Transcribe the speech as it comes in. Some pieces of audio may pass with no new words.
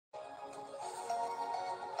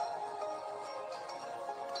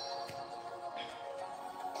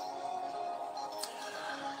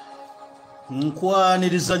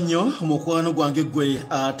Nkwaniriza nnyo mukwano gwange gwe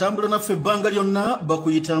atambula naffe ebbanga lyonna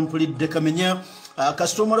bakuyita mpulidde kamenya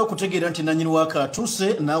kastomero okutegeera nti nanyini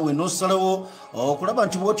wakaatuuse naawe n'osalawo okulaba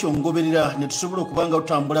nti bw'otyo ongoberera ne tusobola okuba nga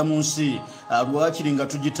tutambula mu nsi lwakiri nga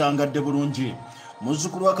tugitangadde bulungi.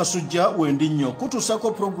 Muzzukulu wa Kasujja wendi nnyo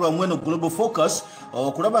kutuusako puroguramu eno Global Focus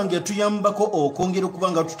okulaba ng'etuyambako okwongera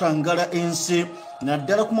okuba nga tutangala ensi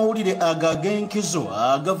naddala ku mawulire ag'enkizo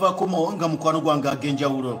agavaako nga mukwano gwange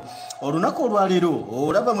ag'enjawulo. Olunaku olwaleero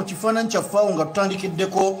olaba mu kifaananyi kyaffaawo nga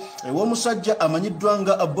tutandikiddeko ew'omusajja amanyiddwa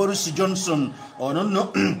nga Boris Johnson ono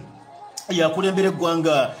nno yakulembera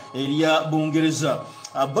eggwanga erya Bungereza.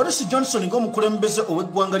 Boris Johnson ng'omukulembeze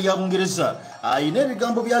ow'eggwanga lya Bungereza ayina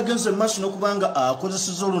ebigambo byagenze mu maaso n'okubanga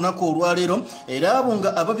akozesezza olunaku olwaleero era abo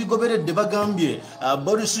nga ababigoberedde bagambye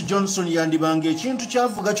Boris Johnson yandibanga ekintu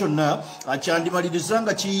kyavuga kyonna akyandimaliriza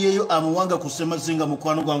nga kiyiyeeyo amawanga ku ssemazinga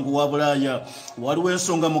mukwano gwange wa Bulaaya. Waliwo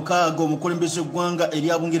ensonga mukaaga omukulembeze eggwanga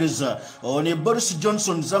erya Bungereza ne Boris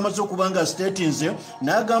Johnson zamaze okuba nga statinze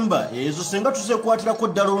n'agamba ezo senga tuzekwatirako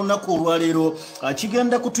ddala olunaku olwaleero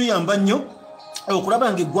kigenda kutuyamba nnyo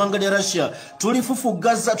okulaba ng'eggwanga lya Russia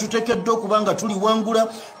tulifufugaza tuteekeddwa okuba nga tuliwangula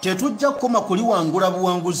tetujja kukoma kuliwangula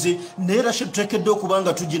buwanguzi naye Russia tuteekeddwa okuba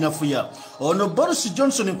nga tuginafuya. Ono Boris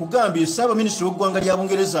Johnson nkugambye Ssaabaminisita w'eggwanga lya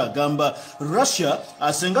Bungereza agamba Russia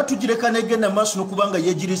asenga tugireka negenda maaso n'okuba nga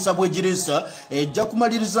yeegiriisa bwegiriisa ejja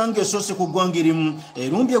kumaliriza ng'esoose ku ggwanga erimu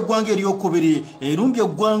erumbye eggwanga eryokubiri erumbye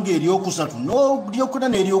eggwanga eryokusatu n'eryokuna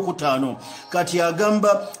n'eryokutaano. Kati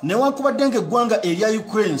agamba newankubadde ng'eggwanga erya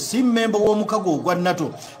Ukraine si mmemba w'omukago ogwa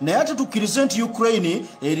NATO naye ate tukkirize nti Ukraine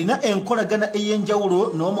erina enkolagana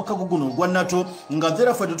ey'enjawulo n'omukago guno ogwa NATO nga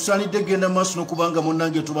therefore tetusaanidde genda maaso n'okubanga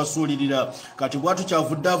munnange tubasuulirira. Kati bwatu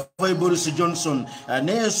kyavudde avayo Boris Johnson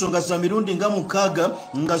n'ensonga za mirundi nga mukaaga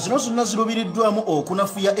nga zino zonna zirubiriddwamu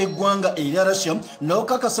okunafuya eggwanga erya Russia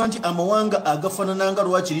n'okakasa nti amawanga agafaanana nga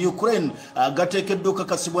lwakiri Ukraine agateekeddwa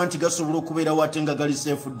okukakasibwa nti gasobola okubeerawo ate nga gali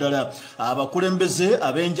seefu ddala. Abakulembeze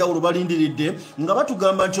ab'enjawulo balindiridde nga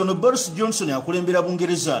batugamba nti ono Boris Johnson akulembera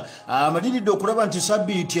Bungereza amaliridde okulaba nti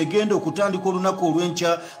Sabbiiti egenda okutandika olunaku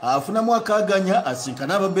olw'enkya afunamu akaaganya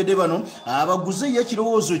asinkana ababede bano abaguze ye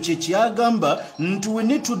ekirowoozo kye kyagamba nti we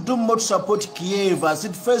need to do more to support Kiev as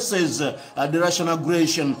it faces the Russian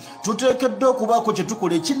aggression. Tuteekeddwa okubaako kye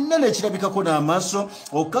tukola ekinene ekirabikako n'amaaso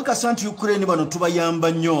okukakasa nti Ukraine bano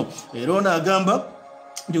tubayamba nnyo. Era ono agamba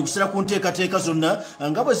ndikusira ku nteekateeka zonna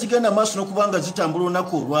nga bwe zigenda maaso n'okubanga zitambula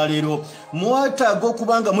olunaku olwaleero mwetaaga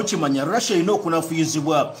okubanga mukimanya Russia erina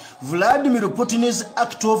okunafuyizibwa. Vladimir Putin's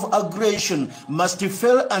act of aggression must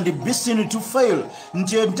fail and be seen to fail.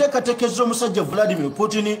 Nti enteekateeka ez'omusajja Vladimir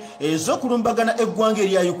Putin ez'okulumbagana eggwanga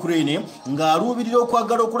erya Ukraine ng'aluubirira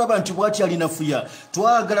okwagala okulaba nti bw'ati alinafuya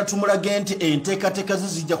twagala tumulage nti enteekateeka ze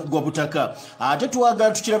zijja kugwa butaka ate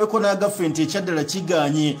twagala tukirabeko n'agaffe nti ekyaddala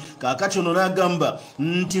kigaanye. Kaakati ono n'agamba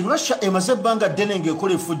nti Russia emaze ebbanga ddene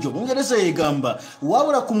ng'ekola effujjo. Bungereza yeegamba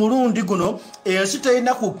wabula ku mulundi guno ensi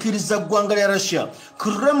terina kukkiriza ggwanga lya Russia.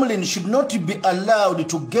 Kremlin should not be allowed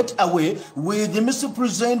to get away with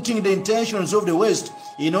misrepresenting the intentions of the West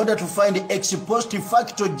in order to find ex post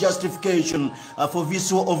facto justification for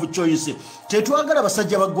this war of choice. Tetwagala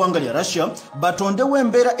basajja ba ggwanga lya Russia batondewo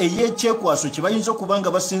embeera ey'ekyekwaso kye bayinza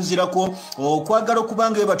okubanga basinzirako okwagala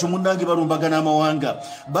okubanga be batumunnange balumbagana amawanga.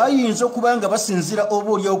 Bayinza okubanga basinzira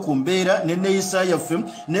oboolyawo ku mbeera n'enneeyisa yaffe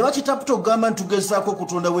ne bakitaputa okugamba nti tugezaako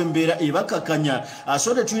okutondawo embeera ebakakanya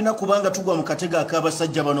so tetulina kubanga tugwa mu katego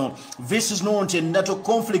ak'abasajja bano. This is not a NATO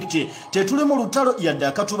conflict. Tetuli mu lutalo yadde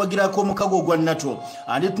akatubagirako omukago ogwa NATO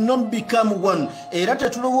and it not become one. Era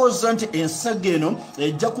tetulowooza nti ensaga eno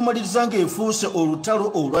ejja kumaliriza ng'efuuse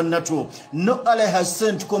olutalo olwa NATO. No ally has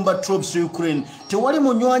sent combat troops to Ukraine. Tewali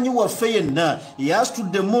munywanyi waffe yenna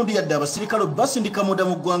yasitudde emmundu yadde abasirikale basindika munda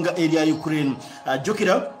mu ggwanga erya Ukraine.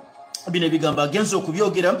 Jjukira bino ebigambo agenza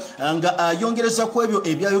okubyogera nga ayongereza ku ebyo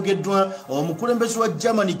ebyayogeddwa omukulembeze wa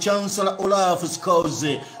Germany Chancellor Olaf Scholz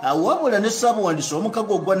wabula ne ssaabawandiisi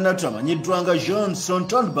omukago ogwa NATO amanyiddwa nga Jens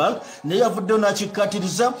Stoltenberg naye yavuddeyo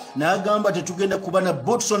n'akikkaatiriza n'agamba tetugenda kuba na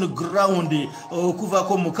boots on ground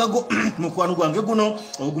okuvaako mukago mukwano gwange guno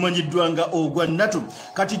ogumanyiddwa nga ogwa NATO.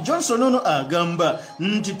 Kati Johnson ono agamba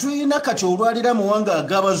nti tulina kati olwalira amawanga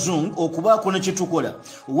ag'abazungu okubaako ne kye tukola.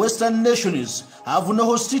 Western nations have no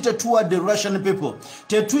hostility toward the Russian people.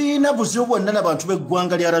 Tetuyina buzibu bwonna n'abantu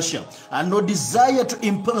b'eggwanga lya Russia and no desire to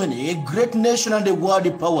impugn a great nation and a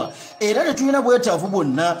world power. Era tetuyina bwetaavu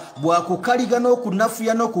bwonna bwakukaliga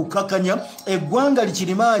n'okunafuya n'okukakanya eggwanga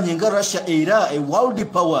likirimaanyi nga Russia era a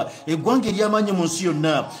world power, eggwanga ery'amaanyi mu nsi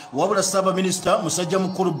yonna. Wabula Ssaabaminisita musajja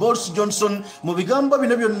mukulu Boris Johnson mu bigambo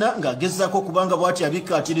bino byonna ng'agezaako okubanga bw'ati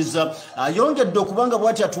abikkaatiriza, ayongedde okubanga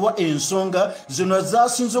bw'ati atuwa ensonga zino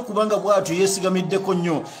zaasinze okubanga bw'ati yeesigamiddeko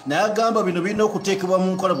nnyo, naye agamba bino birina okuteekebwa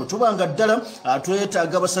mu nkola bwe tubanga ddala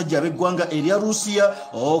twetaaga abasajja ab'eggwanga erya Rusiya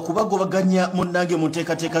okubagobaganya munnange mu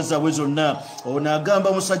nteekateeka zaabwe zonna. Ono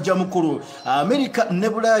agamba musajja mukulu, America ne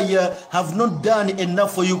Bulaaya have not done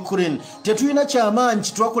enough for Ukraine. Tetulina kyamaanyi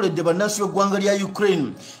kitwakoledde bannansi b'eggwanga lya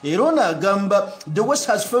Ukraine. Era ono agamba the West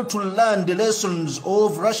has failed to learn the lessons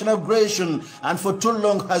of Russian aggression and for too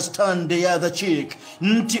long has turned the other cheek.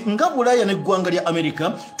 Nti nga Bulaaya n'eggwanga lya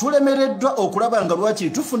America tulemereddwa okulaba nga lwaki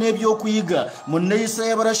tufuna ebyokuyiga mu nneeyisa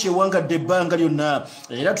y'Abarasha ewangadde ebbanga lyonna.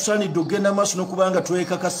 Era tusaanidde okugenda maaso n'okubanga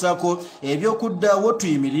twekakasaako ebyokuddaawo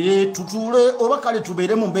tuyimirire tutuule oba kale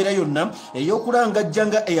tubeere mu mbeera yonna ey'okulangajja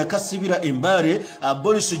nga eyakasibira embaare.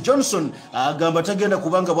 Boris Johnson agamba tagenda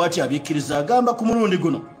kubanga bw'ati abikkiriza, agamba ku mulundi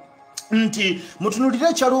guno nti mutunulire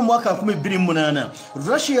ekyalo omwaka 2008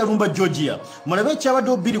 Russia yalumba Georgia, mulabe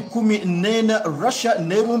ekyabadde 2014 Russia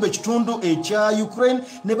nerumba ekitundu ekya Ukraine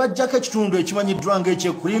ne bajjako ekitundu ekimanyiddwa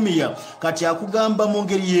ng'ekye Crimea. Kati akugamba mu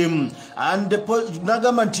ngeri y'emu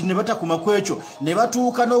n'agamba nti ne batakuma ku ekyo ne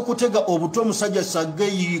batuuka n'okutega obuto omusajja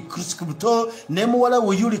Sergei Ky'okutwala ne muwala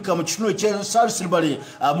we Yulika mu kitundu ekya Salisbury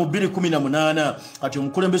mu 2018. Kati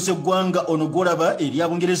omukulembeze eggwanga ono gw'olaba eri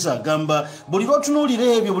Abungereza agamba buli lw'otunuulira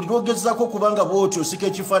ebyo, buli lw'ogezaako okubanga bw'oti osika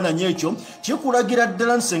ekifaananyi ekyo kikulagira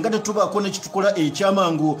ddala nsenga tetubaako nekitukola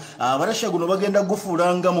ekyamangu Abarasha guno bagenda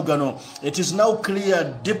gufuulanga mugano. It is now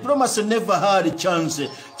clear diplomacy never had a chance.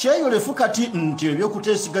 Kyeyolefu kati nti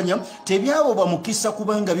ebyokuteesiganya tebyabobwa mukisa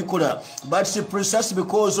kubanga bikola, but it's precisely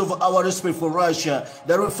because of our respect for Russia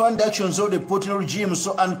that we find actions of the Putin regime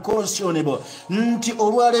so unconscionable. Nti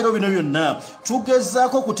olwaleero bino byonna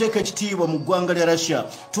tugezaako okuteeka ekitiibwa mu ggwanga lya Russia,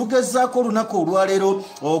 tugezaako olunaku olwaleero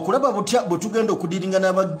okulaba butya bwe tugenda okudiringa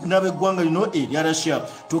n'abeggwanga lino erya Russia.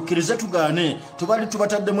 Tukkirize tugaane tubali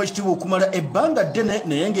tubataddemu ekitiibwa okumala ebbanga ddene,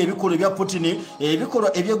 naye ng'ebikolwa ebya Putin,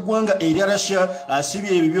 ebikolwa eby'eggwanga erya Russia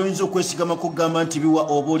asibye ebyo by'oyinza okwesigamako okugamba nti biwa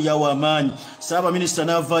oboolyawo amaanyi. Ssaabaminisita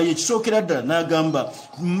n'avaayo ekisookera ddala n'agamba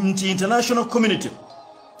nti international community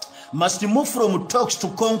must move from talks to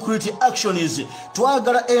concrete actions.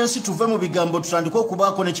 Twagala ensi tuve mu bigambo tutandike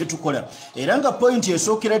okubaako ne kye tukola. Era nga point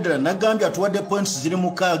esookera ddala n'agambye atuwadde points ziri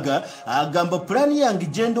mukaaga, agamba plan yange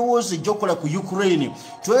gye ndowooza ejjokola ku Ukraine.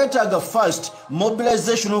 Twetaaga first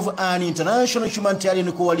mobilization of an international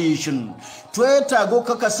humanitarian coalition. Twetaaga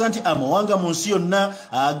okukakasa nti amawanga mu nsi yonna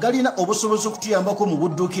agalina obusobozi okutuyambako mu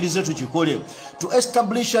budduukirize tukikole. To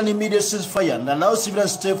establish an immediate ceasefire and allow civil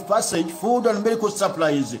safe passage, food and medical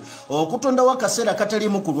supplies. Okutondawo akaseera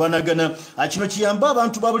kataliimu kulwanagana. Kino kiyamba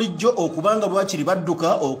abantu ba bulijjo okubanga lwakiri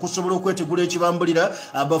badduka okusobola okwetegula ekibambulira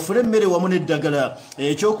abafune emmere wamu n'eddagala.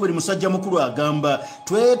 Ekyokubiri musajja mukulu agamba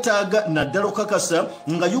twetaaga naddala okukakasa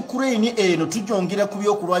nga Ukraine eno tujongera ku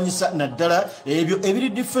byokulwanyisa naddala ebyo ebiri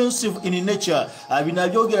defensive in nature. Bino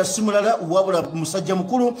abyogera si mulala wabula musajja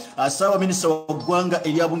mukulu Ssaabaminisita wa ggwanga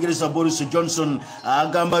erya Bungereza Boris Johnson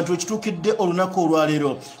agamba nti ekituukidde olunaku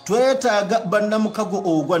olwaleero twetaaga bannamukago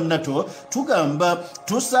ogwa NATO, tugamba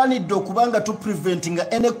tusaanidde okubanga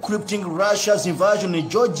tupreventinga any crippling Russia's invasion in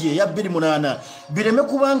Georgia ya 2008 bireme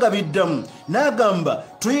kubanga biddamu. N'agamba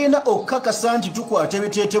tuyina okukakasa nti tukwate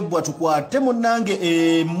ebiteetebbwa, tukwate munnange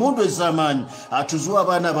emmundu ez'amaanyi atuzuwa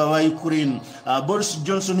abaana ba Ukraine. Boris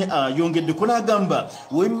Johnson ayongeddeko n'agamba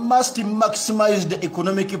we must maximize the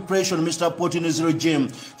economic pressure on Mr. Putin's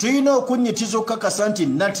regime. Tuyina okunyitiza okukakasa nti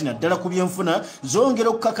nati naddala ku byenfuna zongera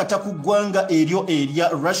okukakata ku ggwanga eryo erya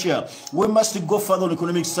Russia. We must go further on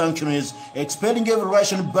economic sanctions, expelling every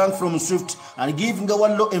Russian bank from SWIFT and giving our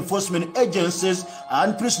law enforcement agencies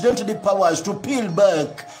unprecedented powers to peel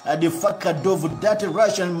back the facade of that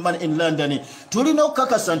Russian man in London. Tulina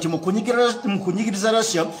okukakasa nti mu kunyigiriza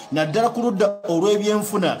Russia naddala ku ludda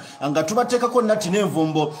olw'ebyenfuna nga tubateekako nati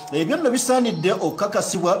n'envumbo. Ebyo nno bisaanidde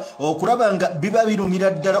okukakasibwa okulaba nga biba birumira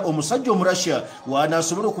ddala omusajja Omurussia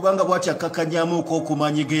wanaasobola okubanga bw'ati akakanyaamuuko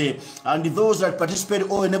okumanyi ge. And those that participate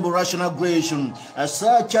or enable Russian aggression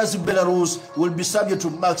such as Belarus will be subject to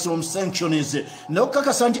maximum sanctions.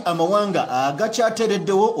 N'okukakasa nti amawanga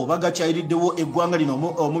agakyateereddewo oba gakyayiriddewo eggwanga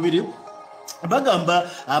lino omubiri bagamba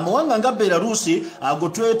amawanga nga Belarusi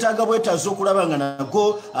agotwetaaga bwetaaza okulaba nga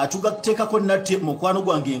nago tugateekako nate mukwano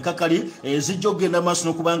gwange enkakali ezijja okugenda maaso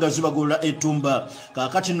n'okubanga zibagolola ettumba.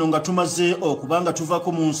 Kaakati nno nga tumaze okubanga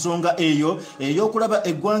tuvaako mu nsonga eyo ey'okulaba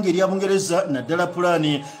eggwanga erya Bungereza naddala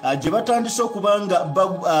pulaani gye batandise okubanga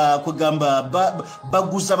kwegamba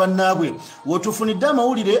baguza bannaabwe, wetufunidde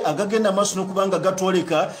amawulire agagenda maaso n'okubanga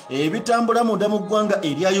gatwoleka ebitambula munda mu ggwanga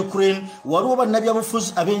erya Ukraine. Waliwo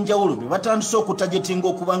bannabyabufuzi ab'enjawulo be batandise okutajetinga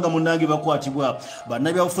okubanga munnange bakwatibwa.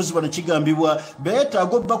 Bannabyabufuzi bano kigambibwa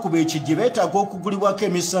beetaaga okubakuba ekijje, beetaaga okugulibwako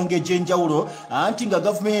emisango egy'enjawulo, anti nga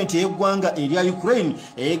gavumenti y'eggwanga erya Ukraine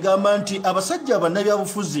egamba nti abasajja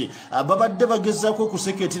bannabyabufuzi babadde bagezaako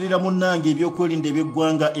okusekeeterera munnange ebyokwerinda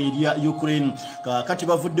eby'eggwanga erya Ukraine. Kaakati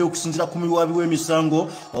bavudde okusinzira ku muwaabi w'emisango,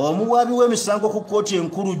 omuwaabi w'emisango ku kkooti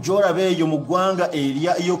enkulu gy'olaba eyo mu ggwanga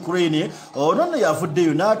erya Ukraine, ono nno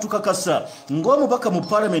yavuddeyo n'atukakasa ng'omubaka mu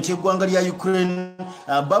paalamenti y'eggwanga lya Ukraine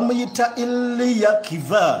bamuyita Ilya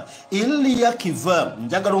Kiva.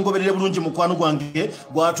 Njagala ongoberere bulungi mukwano gwange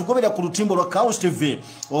gwatugobera ku lutimbo lwa Chaos TV.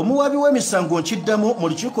 Omuwaabi w'emisango nkiddamu mu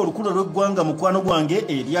lukiiko olukulu lw'eggwanga mukwano gwange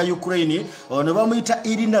erya Ukraine, ono bamuyita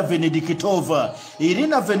Irina Venediktova.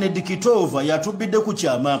 Irina Venediktova yatubbidde ku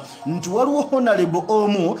kyama nti waliwo honorable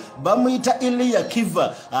omu bamuyita Ilya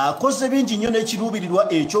Kiva akoze bingi nnyo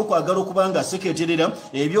n'ekiruubirirwa ekyokwagala okubanga asekeeterera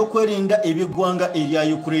ebyokwerinda eby'eggwanga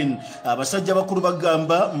erya Ukraine. Abasajja bakulu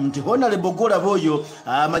bagamba nti honorable golaba oyo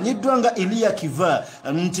amanyiddwa nga Ilya Kiva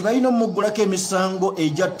nti balina omuggulako emisango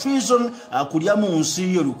egya treason kulya mu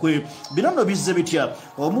nsi y'olukwe. Bino nno bizze bitya?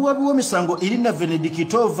 Omuwaabi w'emisango Irina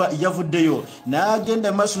Venediktova yavuddeyo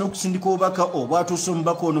n'agenda maaso n'okusindika obubaka obwatuuse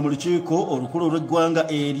omubaka ono mu lukiiko olukulu olw'eggwanga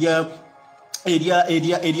erya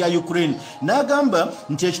Ukraine, n'agamba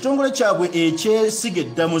nti ekitongole kyabwe ekyesiga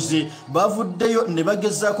eddamuzi bavuddeyo ne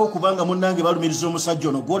bagezaako okubanga munnange balumiriza omusajja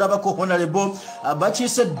ono gw'olabako honorable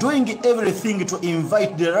bakiise doing everything to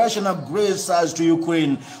invite the Russian aggressors to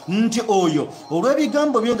Ukraine, nti oyo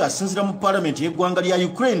olw'ebigambo bye ng'asinzira mu paalamenti y'eggwanga lya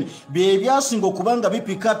Ukraine bye byasinga okubanga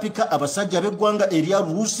bipikaapika abasajja b'eggwanga erya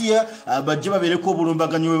Rusiya bajje babeereko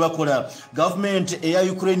obulumbaganyi bwe bakola. Gavumenti eya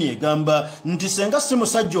Ukraine egamba nti senga si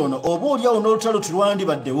musajja ono oba oliawo olutalo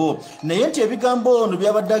tulwandibaddewo, naye nti ebigambo ono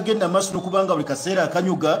byabadde agenda maaso n'okubanga buli kaseera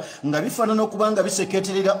akanyuga nga bifaanana okubanga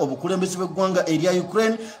bisekeeterera obukulembeze bw'eggwanga erya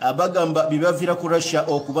Ukraine bagamba bibaviira ku Russia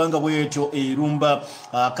okubanga bwetyo erumba.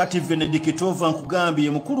 Kati Venediktova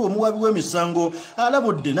nkugambye mukulu omuwaabi w'emisango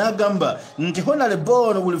alabudde n'agamba nti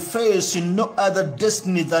honorable will face no other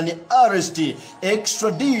destiny than arrest,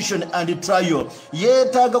 extradition and trial.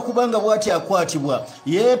 Yeetaaga kubanga bw'ati akwatibwa,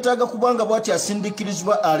 yeetaaga kubanga bw'ati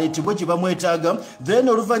asindikirizibwa aleetebwe gye bamwetaaga, then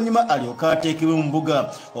oluvannyuma alyoka ateekebwe mu mbuga.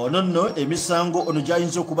 Ono nno emisango ono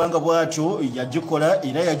gy'ayinza okubanga bw'atyo yagikola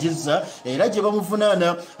era yagizza, era gye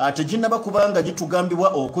bamuvunaana teginnaba kubanga gitugambibwa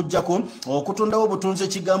okuggyako okutondawo obutunzi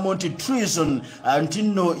ekigambo nti treason, nti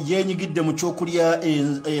nno yeenyigidde mu kyokulya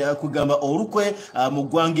kugamba olukwe mu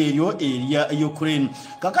ggwanga eryo erya Ukraine.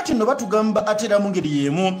 Kakati nno batugamba ate era mu ngeri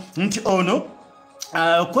y'emu nti ono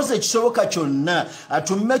koze ekisoboka kyonna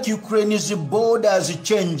to make Ukraine's borders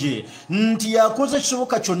change, nti yakoze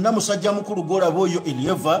ekisoboka kyonna musajja mukulu gw'olaba oyo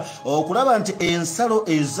Ilyeva okulaba nti ensalo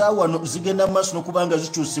eza wano zigenda mu maaso n'okubanga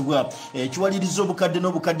zikyusibwa, ekiwaliriza obukadde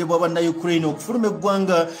n'obukadde bw'abanna-Ukraine okufuluma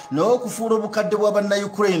eggwanga n'okufuula obukadde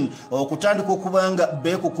bw'abanna-Ukraine okutandika okubanga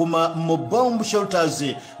beekukuma mu bomb shelters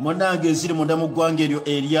munnange eziri munda mu ggwanga eryo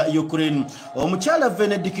erya Ukraine. Omukyala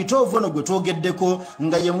Venediktova ono gwe twogeddeko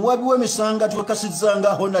nga ye muwaabi w'emisango atwekasizza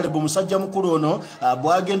nga honorable musajja mukulu ono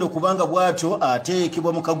bwagenda okubanga bwatyo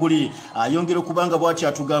ateekebwa mu kaguli. Ayongera okubanga bwatyo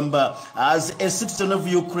atugamba as a citizen of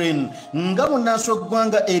Ukraine, nga munnansi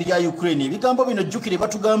w'eggwanga erya Ukraine. Ebigambo bino jjukire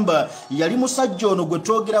batugamba yali musajja ono gwe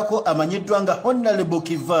twogerako amanyiddwa nga honorable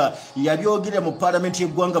Kiva, yabyogerera mu paalamenti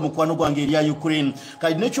y'eggwanga mukwano gwange erya Ukraine.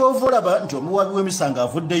 Kati nekyova olaba nti omuwaabi w'emisango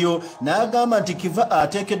avuddeyo n'agamba nti Kiva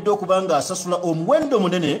ateekeddwa okubanga asasula omuwendo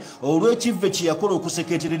munene olw'ekivve kye yakola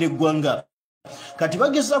okusekeeterera eggwanga. Kati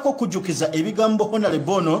bagezaako okujjukiza ebigambo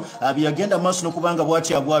honorable ono byagenda maaso n'okubanga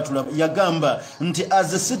bw'ati abwatula. Yagamba nti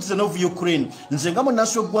as a citizen of Ukraine, nze nga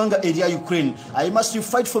munnansi w'eggwanga erya Ukraine, I must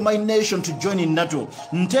fight for my nation to join in NATO.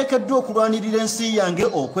 Nteekeddwa okulwanirira ensi yange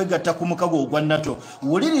okwegatta ku mukago ogwa NATO.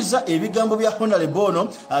 Wuliriza ebigambo bya honorable ono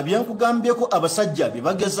byankugambyeko abasajja bye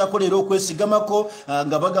bagezaako leero okwesigamako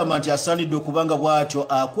nga bagamba nti asaanidde okubanga bw'atyo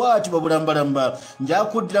akwatibwa bulambalamba.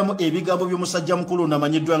 Njakuddiramu ebigambo by'omusajja mukulu ono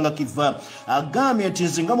amanyiddwa nga Kiva. agambye nti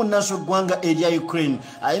nze nga munnansi w'eggwanga erya Ukraine,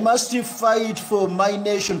 I must fight for my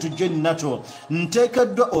nation to join NATO.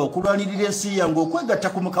 Nteekeddwa okulwanirira ensi yange okwegatta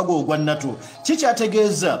ku mukago ogwa NATO.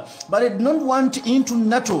 Kikyategeeza but I don't want into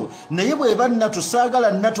NATO. Naye bw'eba NATO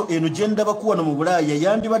saagala NATO eno gye ndaba kuwano mu Bulaaya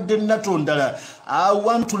yandibadde NATO ndala. I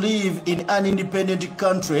want to live in an independent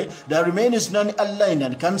country that remains non-aligned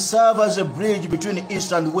and can serve as a bridge between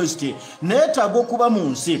East and West. Neetaaga okuba mu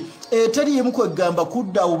nsi eteriimu kwegamba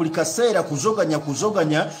kuddaawo buli kaseera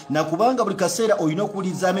kuzoganya na kubanga buli kaseera olina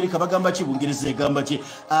okuwuliriza Amerika bagamba ki, Bungereza egamba ki.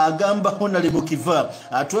 Agamba Honorable Kiva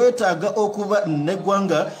twetaaga okuba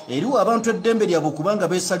neggwanga eriwo abantu eddembe lyabwe okubanga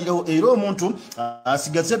beesalirawo era omuntu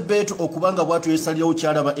asigaze beetu okubanga bwatu yeesalirawo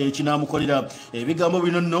kyalaba ekinaamukolera. Ebigambo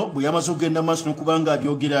bino nno bwe yamaze okugenda maaso n'okubanga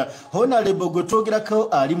abyogera Honorable gwe twogerako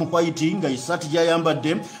ali mu white nga isaati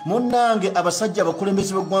gy'ayambadde munnange abasajja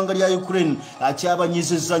abakulembeze b'eggwanga lya Ukraine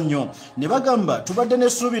akyabanyizizza nnyo. Ne bagamba tubadde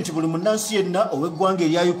n'essuubi nti buli munnansi yenna ow'eggwanga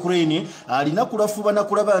erya Ukraine alina kulafuba na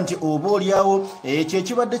kulaba nti oba olyawo ekyo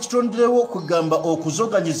ekibadde kitonderewo kugamba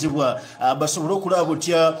okuzoganyizibwa basobole okulaba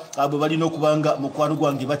butya bwe balina okubanga mukwano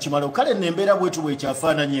gwange bakimala. Kale n'embeera bwetu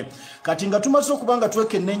bwekyafaananye kati nga tumaze okubanga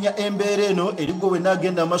twekennenya embeera eno erigwe we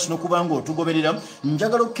naagenda amaaso n'okubanga otugoberera,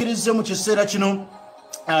 njagala okukkirize mu kiseera kino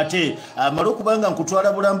ate amala okubanga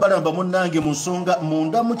nkutwala bulambalamba munnange mu nsonga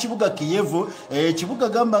munda mu kibuga Kiyevu, ekibuga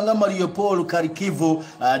gamba nga Mariupol, Kharkiv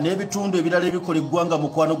n'ebitundu ebirala ebikola eggwanga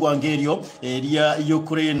mukwano gwange eryo erya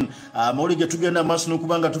Ukraine. Amawulire ge tugenda amaaso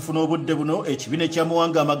n'okubanga tufuna obudde buno ekibiina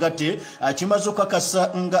ekyamuwanga amagatte kimaze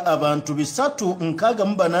okukakasa nga abantu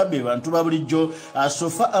 364 be bantu ba bulijjo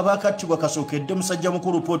sofa abakattibwa kasookedde musajja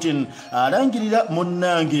mukulu Putin alangirira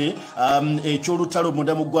munnange ekyolutalo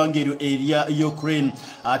munda mu ggwanga eryo erya Ukraine.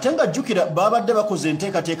 Ate nga jjukira babadde bakoze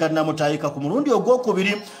enteekateeka namutaayika ku mulundi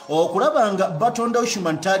ogwokubiri okulaba nga batondawo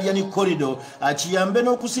humanitarian corridor kiyambe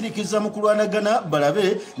n'okusirikiza mu kulwanagana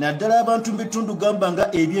balabe naddala abantu mu bitundu gamba nga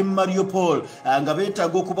eby'e Mariupol nga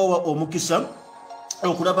beetaaga okubawa omukisa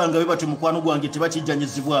okulaba nga bebati mukwano gwange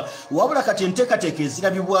tebakijjanyizibwa. Wabula kati enteekateeka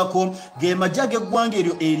ezirabibwako ge majja g'eggwanga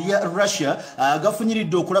eryo erya Russia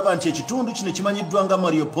gafunyiridde okulaba nti ekitundu kino kimanyiddwa nga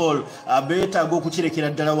Mariupol beetaaga okukirekera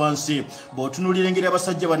ddala wansi. Bw'otunuulira engeri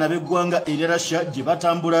abasajja bano ab'eggwanga erya Russia gye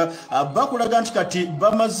batambula bakulaga nti kati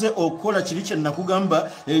bamaze okukola kiri kye nakugamba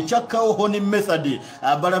ekya Cowhorn method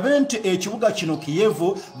balabe nti ekibuga kino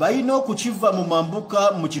Kiyevu balina okukiva mu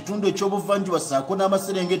mambuka mu kitundu ekyobuvanjuba saako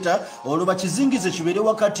n'amaserengeta olwo bakizingize kibe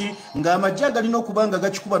wakati nga amajja galina okubanga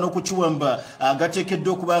gakikuba n'okukiwamba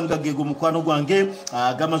gateekeddwa okubanga gego mukwano gwange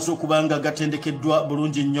gamaze okubanga gatendekeddwa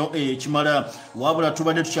bulungi nnyo ekimala. Wabula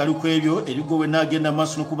tubadde tukyali ku ebyo erigwe we naagenda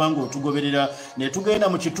maaso n'okubanga otugoberera ne tugenda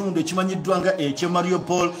mu kitundu ekimanyiddwa nga eky'e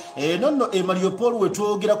Mariupol. Eno nno Mariupol we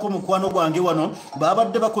twogerako mukwano gwange wano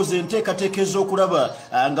babadde bakoze enteekateeka ez'okulaba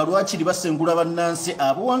nga lwakiri basengula bannansi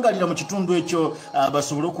abawangalira mu kitundu ekyo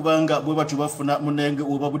basobole okubanga bwe bati bafuna munenge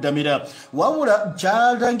obabudamira. Wabula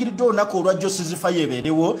kyalangiridde olunaku olwajjo sizifayo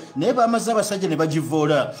ebeerewo naye bamaze abasajja ne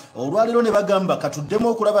bagivoola. Olwaleero ne bagamba katuddemu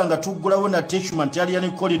okulaba nga tuggulawo nate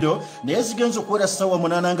humanitarian corridor naye zigenza okuwera ssaawa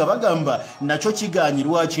 8 nga bagamba nakyo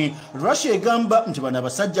kiganyirwaki. Russia egamba nti bano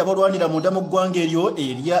abasajja abalwanira munda mu ggwanga eryo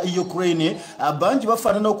erya Ukraine bangi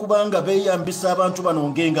bafaanana okubanga beeyambisa abantu bano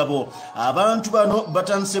ng'engabo. Abantu bano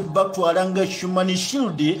batandise batwala nga human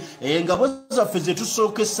shield engabo zaffe ze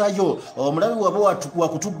tusookesayo omulabi waba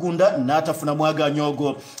wakutugunda n'atafuna mwaga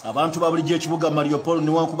nyogo. Abantu babulijjo ekibuga Mariupol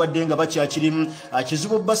newankubadde nga bakyakirimu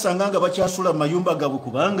kizibu basanga nga bakyasula mu mayumba gaabwe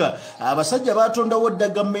kubanga abasajja batondawo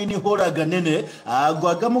ddaga main hall aganene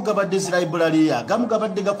agamu gabadde zi library agamu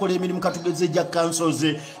gabadde gakola emirimu katugeze gya councils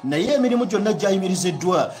naye emirimu gyonna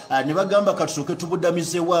gyayimiriziddwa ne bagamba katusooke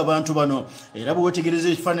tubuddamizeewo abantu bano. Era bwe wetegereza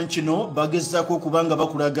ekifaananyi kino bagezaako okubanga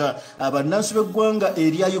bakulaga abannansi b'eggwanga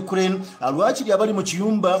erya Ukraine lwakiri abali mu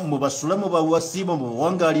kiyumba mu basula mu bawasiibo mu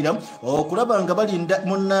bawangaalira okulaba nga balinda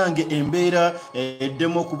munnange embeera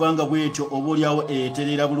eddemu okubanga bwetyo obaolyawo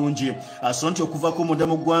eterera bulungi. So nti okuvaako munda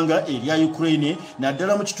mu ggwanga erya Ukraine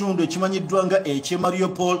naddala mu kitundu ekimanyiddwa nga eky'e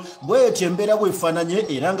Mariupol bwetyo embeera bwefaananye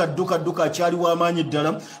era nga dduka akyaliwo amaanyi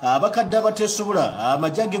ddala. Abakadde abateesobola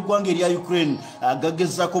amajja g'eggwanga erya Ukraine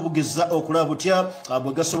gagezaako bugeza okulaba butya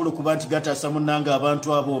bwe gasobola okuba nti gataasa munnanga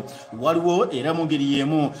abantu abo. Waliwo era mu ngeri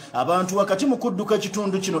y'emu abantu wakati mu kudduka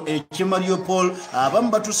ekitundu kino eky'e Mariupol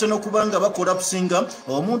abamu batuuse n'okubanga bakolapsa abasinga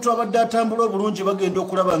omuntu abadde atambula obulungi bagenda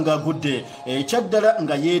okulaba ng'agudde ekyaddala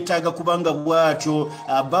nga yeetaaga kubanga bw'atyo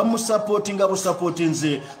bamusapootinga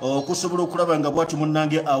busapootinze okusobola okulaba nga bw'atyo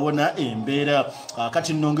munnange awona embeera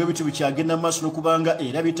kati nno ng'ebintu bikyagenda mu maaso n'okubanga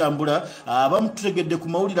era bitambula bamututegedde ku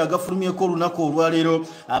mawulire agafulumyeko olunaku olwaleero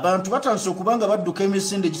abantu batandise okubanga badduka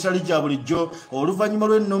emisinde egitali gya bulijjo oluvannyuma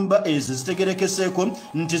lw'ennomba ezo zitegerekeseeko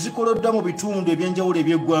nti zikoloddwa mu bitundu ebyenjawulo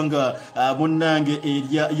eby'eggwanga munnange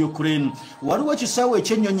erya Ukraine. Waliwo ekisaawe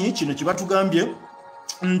ekyennyonyi kino kye batugambye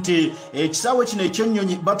nti ekisaawe kino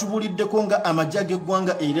ekyennyonyi batubuliddeko nga amagye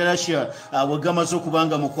g'eggwanga erya Russia bwe gamaze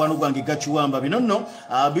okubanga mukwano gwange gakiwamba. Bino nno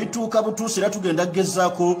bituuka butuusi era tugenda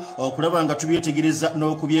gezaako okulaba nga tubyetegereza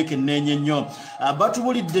n'okubyekenneenya ennyo.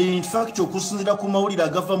 Batubulidde in fact okusinziira ku mawulire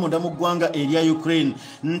agava munda mu ggwanga erya Ukraine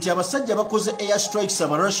nti abasajja bakoze air strikes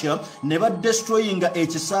aba Russia ne badestroyinga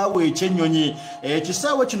ekisaawe ekyennyonyi.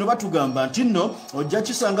 Ekisaawe kino batugamba nti nno ojja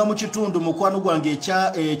kisanga mu kitundu mukwano gwange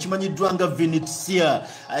ekimanyiddwa nga Vinnytsia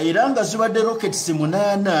era nga zibadde rockets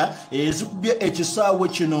 8 ezikubye ekisaawe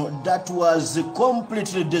kino that was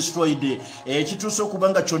completely destroyed. Ekituuse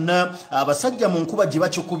okubanga kyonna abasajja mu nkuba gye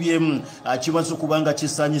bakikubyemu kimaze okubanga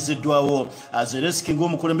kisaanyiziddwawo. Zelensky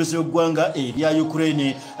ng'omukulembeze w'eggwanga erya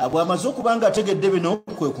Ukraine bw'amaze okubanga ategedde bino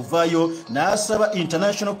kwe kuvaayo n'asaba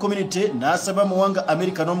international community n'asaba muwanga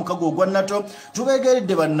America n'omukago ogwa NATO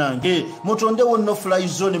tubeegeredde bannange mutondewo no fly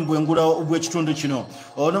zone mu bwengula bw'ekitundu kino.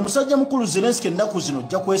 Ono musajja mukulu Zelensky ennaku zino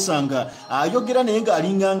ojja kwesanga ayogera naye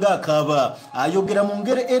ng'alinganga akaaba, ayogera mu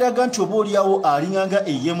ngeri eraga nti oba olyawo alinganga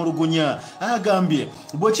eyeemulugunya. Agambye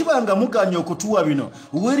bwe kiba nga muganya okutuwa bino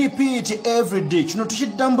we repeat every day, kino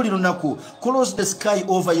tukiddamu buli lunaku, close the sky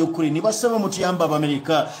over Ukraine. Basaba mutuyamba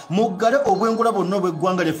Abamerika muggale obwengula bwonna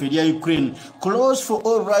obw'eggwanga lyaffe erya Ukraine. Close for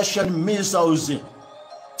all Russian missiles.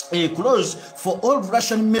 Close for all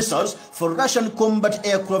Russian missiles, for Russian combat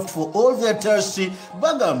aircraft, for all their terrorists.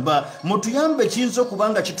 Bagamba mutuyambe kiyinza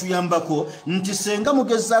okubanga kituyambako nti senga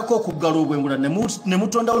mugezaako okuggala obwengula ne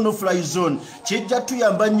mutondawo no fly zone kijja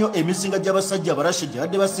tuyamba nnyo emizinga gy'abasajja abarashe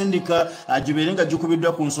gyabadde basindika gibeere nga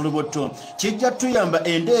gikubiddwa ku nsolobotto. Kijja tuyamba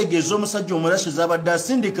endeege ez'omusajja omurashe z'abadde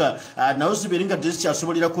asindika nawo zibeere nga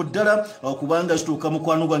tezikyasobolera ddala okubanga zituuka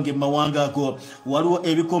mukwano gwange mu mawanga ago. Waliwo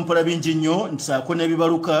ebikompola bingi nnyo nsaako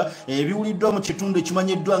n'ebibaluka ebiwuliddwa mu kitundu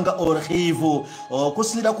ekimanyiddwa nga Orhivu.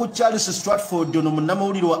 Okusinziira ku Charles Stratford ono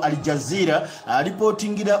munnamawulire wa Al Jazeera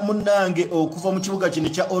alipootingira munnange okuva mu kibuga kino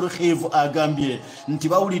kya Orhivu agambye nti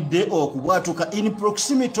bawulidde okubwatuka in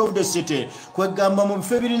proximity of the city, kwegamba mu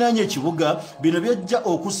bifo ebirinaanye ekibuga bino byajja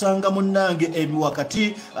okusanga munnange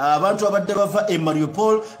wakati abantu abadde bava e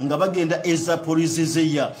Mariupol nga bagenda e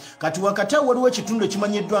Zaporizhzhia. Kati wakati waliwo ekitundu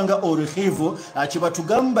ekimanyiddwa nga Orhivu kye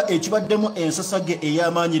batugamba ekibaddemu ensasage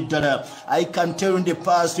ey'amaanyi ddala. I can tell in the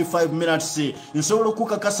past 5 minutes nsobola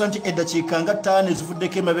okukakasa nti eddakiika nga 5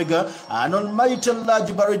 zivuddeko emabega an almighty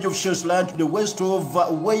large barrage of shells land to the west of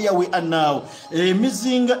where we are now.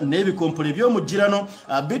 Emizinga n'ebikompolo eby'omugirano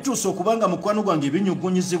bituuse okubanga mukwano gwange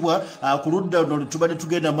ebinyugunyizibwa ku ludda luno tubadde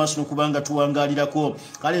tugenda maaso okubanga tuwangaalirako.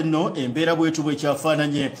 Kale nno embeera bwetu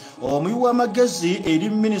bwekyafaananye. Omuyi w'amagezi eri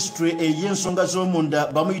ministry ey'ensonga z'omunda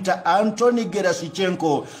bamuyita Antony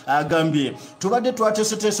Gerashchenko agambye tubadde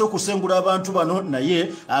twateeseteese okusengula abantu bano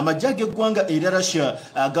naye amagye g'eggwanga erya Russia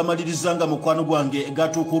agamalirizanga mukwano gwange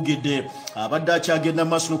gatuukugidde. Abadde akyagenda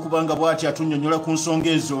maaso n'okubanga bw'ati atunnyonnyola ku nsonga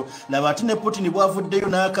ezo. Laba ate ne Putin bw'avuddeyo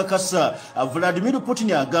n'akakasa. Vladimir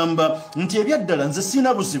Putin agamba nti ebyaddala nze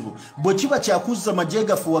sina buzibu bwe kiba kyakuzza magye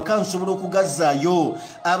gaffe waka nsobola okugazzaayo.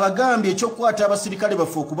 Abagambye ekyokukwata abasirikale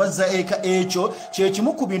baffe okubazza eka ekyo kye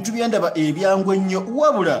kimu ku bintu byendaba ebyangu ennyo,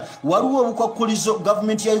 wabula waliwo obukwakkulizo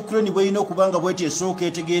gavumenti ya Ukraine bw'erina okubanga bw'eteesooka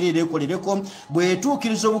etegeerera ekolereko.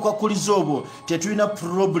 Bw'etuukiriza obukwakkulizo obwo tetulina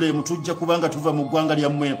problem, tujja kubanga tuva mu ggwanga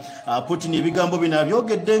lyammwe. Putin ebigambo bino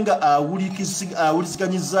abyogedde nga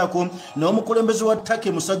awuliziganyizaako n'omukulembeze wa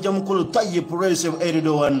Turkey musajja mukulu Tayyip Recep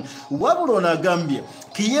Erdogan. Wabula ono agambye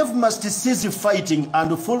Kiev must cease fighting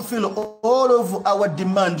and fulfill all of our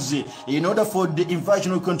demands in order for the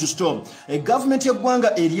invasion to stop. Government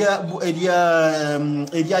y'eggwanga erya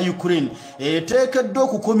Ukraine eteekeddwa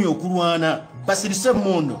okukomya okulwana basirise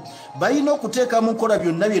emmundu. Balina okuteeka mu nkola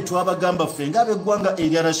byonna bye twabagamba ffe ng'ab'eggwanga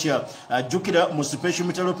erya Russia. Ajjukira mu special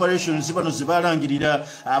military operations bano ze balangirira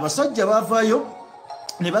abasajja baavaayo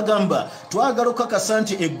ne bagamba twagala okukakasa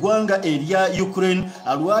nti eggwanga erya Ukraine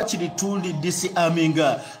lwaki lituli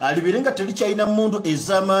disarminga libeere nga terikyalina mmundu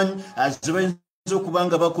ez'amaanyi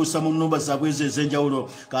okubanga bakuusa mu nnumba zaabwe ezo ez'enjawulo.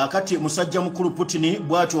 Kaakati musajja mukulu Putin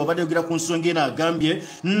bw'atyo wabadde yogera ku nsonga eno agambye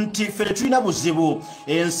nti ffe tetulina buzibu,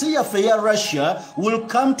 ensi yaffe eya Russia will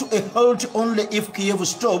come to a halt only if Kiev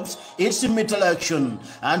stops its military action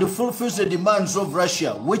and fulfills the demands of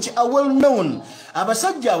Russia which are well known.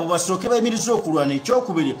 Abasajja abo basooke bayimirize okulwana.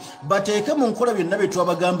 Ekyokubiri bateeke mu nkola byonna bye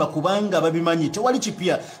twabagamba kubanga babimanyi, tewali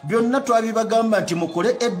kipya, byonna twabibagamba nti mukole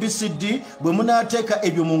ABCD, bwe munaateeka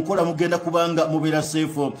ebyo mu nkola mugenda kubanga mubeera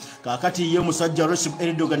seefo. Kaakati ye musajja Recep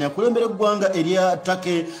Erdogan akulembera eggwanga erya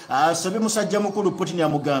Turkey asabye musajja mukulu Putin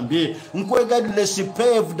amugambye nkwegadde let's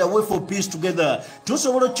pave the way for peace together.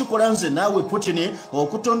 Tusobola okukikola nze naawe Putin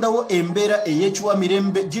okutondawo embeera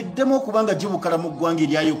ey'ekiwamirembe giddemu okubanga gibukala mu ggwanga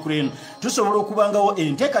erya Ukraine. Tusobola okubangawo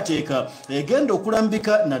enteekateeka egenda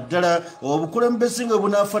okulambika naddala obukulembeze nga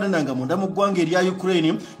bunaafaanananga munda mu ggwanga erya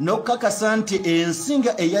Ukraine n'okukakasa nti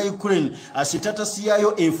ensinga eya Ukraine asitatasi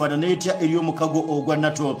yaayo efaanana etya ery'omukago ogwa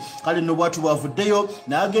NATO. Kale nno bwatu bwavuddeyo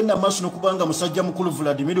n'agenda maaso n'okubanga musajja mukulu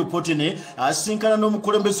Vladimir Putin asinkana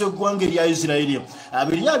n'omukulembeze w'eggwanga erya Israeli.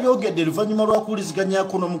 Abiri abyogedde oluvannyuma lwa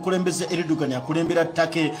kuwuliziganyako n'omukulembeze Erdogan akulembera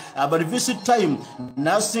Turkey. Visit time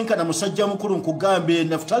n'asinkana musajja mukulu nkugambye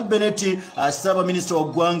Naftali Bennett Ssaabaminisita wa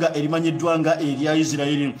ggwanga erimanyiddwa nga erya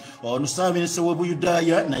Israeli. Ono Ssaabaminisita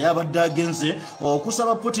w'Obuyudaaya naye abadde agenze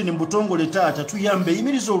okusaba Putin mu butongole taata tuyambe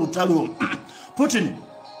yimiriza olutalo. Putin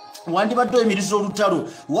wandibadde oyimiriza olutalo,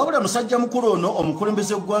 wabula musajja mukulu ono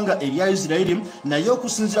omukulembeze ggwanga erya Israeli naye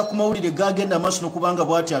okusinziira ku mawulire gagenda maaso n'okubanga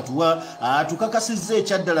bw'ati atuwa atukakasizza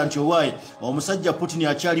ekyaddala nti owaayi omusajja Putin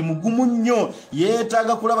akyali mugumu nnyo,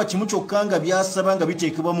 yeetaaga kulaba kimu kyokka nga byasaba nga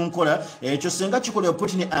biteekebwa mu nkola. Ekyo senga kikolebwa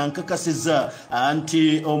Putin ankakasizza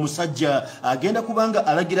nti omusajja agenda kubanga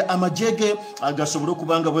alagira amagye ge agasobole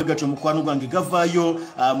okubanga bwe gatyo mukwano gwange gavaayo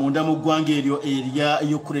munda mu ggwanga eryo erya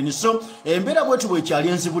Ukraine. So embeera bwetu bwekyali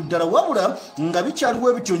enzibu ddala, wabula nga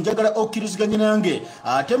bikyaliwo ebityo njagala okkiriziganya nange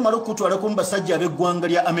ate mmala okutwalako mu basajja ab'eggwanga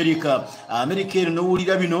lya Amerika. Amerika eno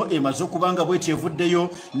n'owulira bino emaze okubanga bweti evuddeyo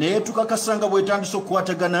naye tukakasanga bwetandise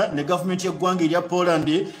okukwatagana ne gavumenti y'eggwanga erya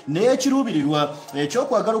Poland n'ekiruubirirwa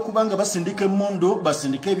ekyokwagala okubanga basindika emmundu,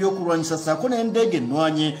 basindika ebyokulwanyisa ssaako n'endeege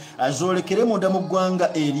ennwanyi zoolekere munda mu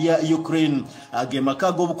ggwanga erya Ukraine. Ge maka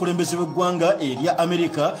ag'obukulembeze bw'eggwanga erya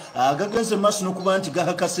Amerika agagenze maaso n'okuba nti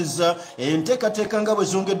gakakasizza enteekateeka nga bwe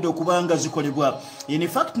zongedde okubanga zikolebwa. In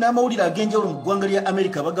fact n'amawulire ag'enjawulo mu ggwanga lya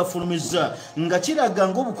Amerika bagafulumizza nga kiraga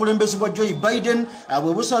ng'obukulembeze bwa Joe Biden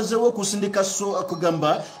bwe busazeewo okusindika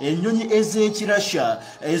kugamba ennyonyi ez'ekirasha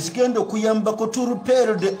ezigenda okuyambako to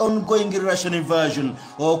repair the ongoing Russian invasion,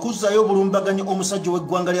 okuzzaayo obulumbaganyi omusajja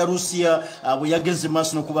w'eggwanga lya Rusiya bwe yagenze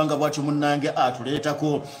maaso n'okubanga bw'atyo munnange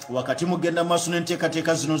atuleetako. Wakati mugenda maaso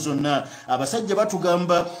n'enteekateeka zino zonna abasajja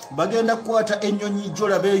batugamba bagenda kukwata ennyonyi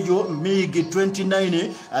gy'olaba eyo MiG-29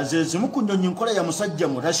 ze zimu ku nnyonyi nkola ya musajja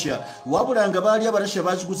mu Russia, wabula nga baali Abarussia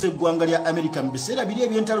baziguza eggwanga lya Amerika mu biseera biri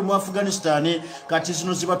eby'entalo mu Afghanistan. Kati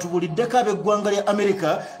zino zibatubuliddeko ab'eggwanga lya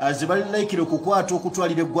Amerika zibalilaikira okukwata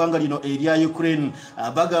okutwalira eggwanga lino erya Ukraine.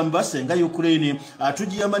 Bagamba senga Ukraine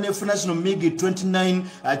atugiyamba nefuna zino MiG-29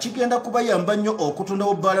 kigenda kubayamba nnyo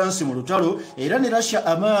okutondawo balansi mu lutalo, era ne Russia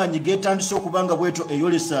amaanyi geetandise okubanga bweto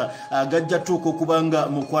eyolesa gajja tuuka okubanga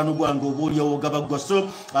mukwano gwange obuulyawo gabaggwa. So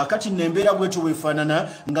kati nembeera bweto bwefaanana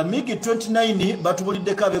nga MiG-29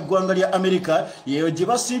 batubuliddeko ab'eggwanga lya Amerika yeyo gye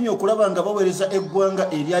basiimye okulaba nga baweereza eggwanga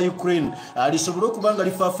erya Ukraine lisobole okubanga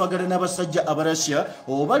lifaafagana n'abasajja Abarussia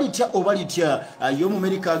oba litya. Ye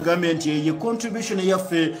Omumerika agambye nti ye contribution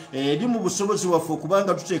yaffe eri mu busobozi waffe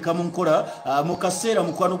okubanga tuteeka mu nkola mu kaseera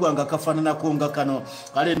mukwano gwange akafaananako nga kano.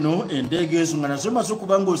 Kale nno endeege ezo nga nazo maze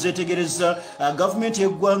okubanga ozeetegereza gavumenti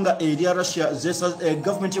y'eggwanga erya Russia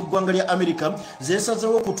gavumenti y'eggwanga lya Amerika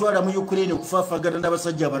zeesazeewo okutwala mu Ukraine okufaafagana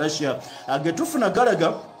n'abasajja Abarussia. Getufuna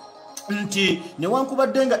galaga nti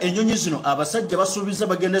newankubadde nga ennyonyi zino abasajja basuubiza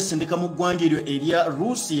bagenda sindika mu ggwanga eryo erya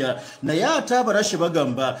Rusiya, naye ate Abarussia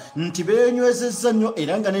bagamba nti beenywezezza nnyo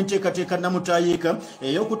era nga n'enteekateeka namutayiika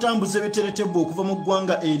ey'okutambuza ebiteeretebbwa okuva mu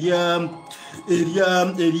ggwanga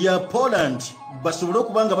erya Poland basobole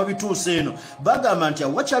okubanga babituuse eno. Bagamba nti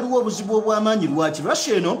wakyaliwo obuzibu obw'amaanyi lwaki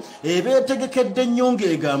Russia eno ebeetegekedde nnyo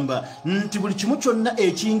ng'egamba nti buli kimu kyonna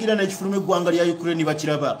ekiyingira n'ekifuluma eggwanga lya Ukraine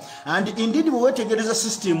bakiraba. And indeed bwe weetegereza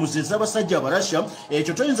systems ez'abasajja Abarussia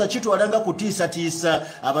ekyo toyinza kitwala nga kutiisatiisa.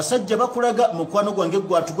 Abasajja bakulaga mukwano gwange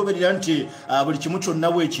gwatugoberera nti buli kimu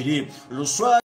kyonna bwe kiri.